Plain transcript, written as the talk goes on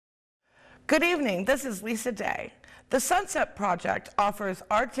Good evening, this is Lisa Day. The Sunset Project offers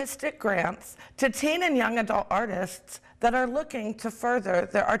artistic grants to teen and young adult artists that are looking to further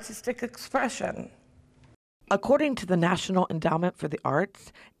their artistic expression. According to the National Endowment for the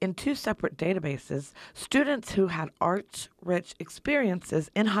Arts, in two separate databases, students who had arts-rich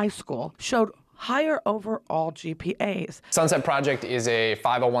experiences in high school showed higher overall GPAs. Sunset Project is a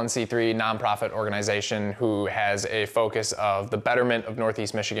 501c3 nonprofit organization who has a focus of the betterment of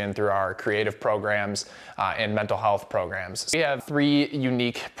Northeast Michigan through our creative programs and mental health programs. We have three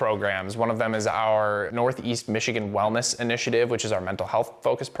unique programs. One of them is our Northeast Michigan Wellness Initiative, which is our mental health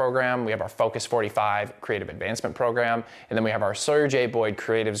focus program. We have our Focus 45 Creative Advancement Program, and then we have our Sawyer J. Boyd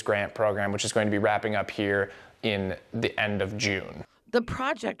Creatives Grant Program, which is going to be wrapping up here in the end of June. The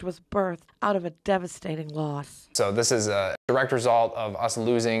project was birthed out of a devastating loss. So this is a direct result of us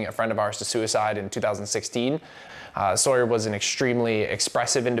losing a friend of ours to suicide in 2016. Sawyer was an extremely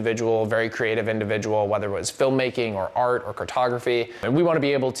expressive individual, very creative individual, whether it was filmmaking or art or cartography. And we want to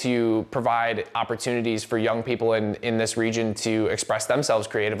be able to provide opportunities for young people in this region to express themselves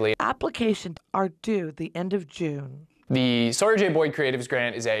creatively. Applications are due the end of June. The Sawyer J. Boyd Creatives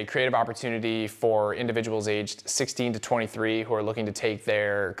Grant is a creative opportunity for individuals aged 16 to 23 who are looking to take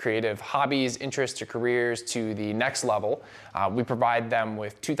their creative hobbies, interests, or careers to the next level. We provide them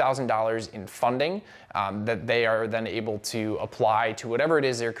with $2,000 in funding that they are then able to apply to whatever it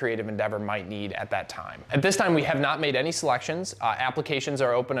is their creative endeavor might need at that time. At this time, we have not made any selections. Applications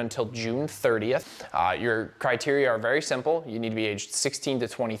are open until June 30th. Your criteria are very simple. You need to be aged 16 to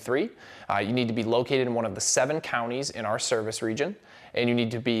 23. You need to be located in one of the 7 counties in our service region, and you need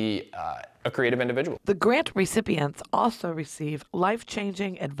to be a creative individual. The grant recipients also receive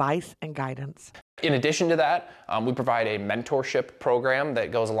life-changing advice and guidance. In addition to that, we provide a mentorship program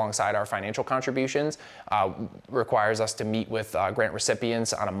that goes alongside our financial contributions. Requires us to meet with grant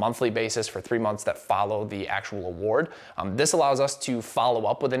recipients on a monthly basis for 3 months that follow the actual award. This allows us to follow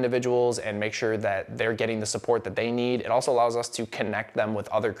up with individuals and make sure that they're getting the support that they need. It also allows us to connect them with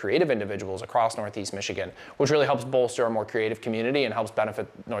other creative individuals across Northeast Michigan, which really helps bolster a more creative community and helps benefit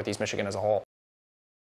Northeast Michigan as a whole.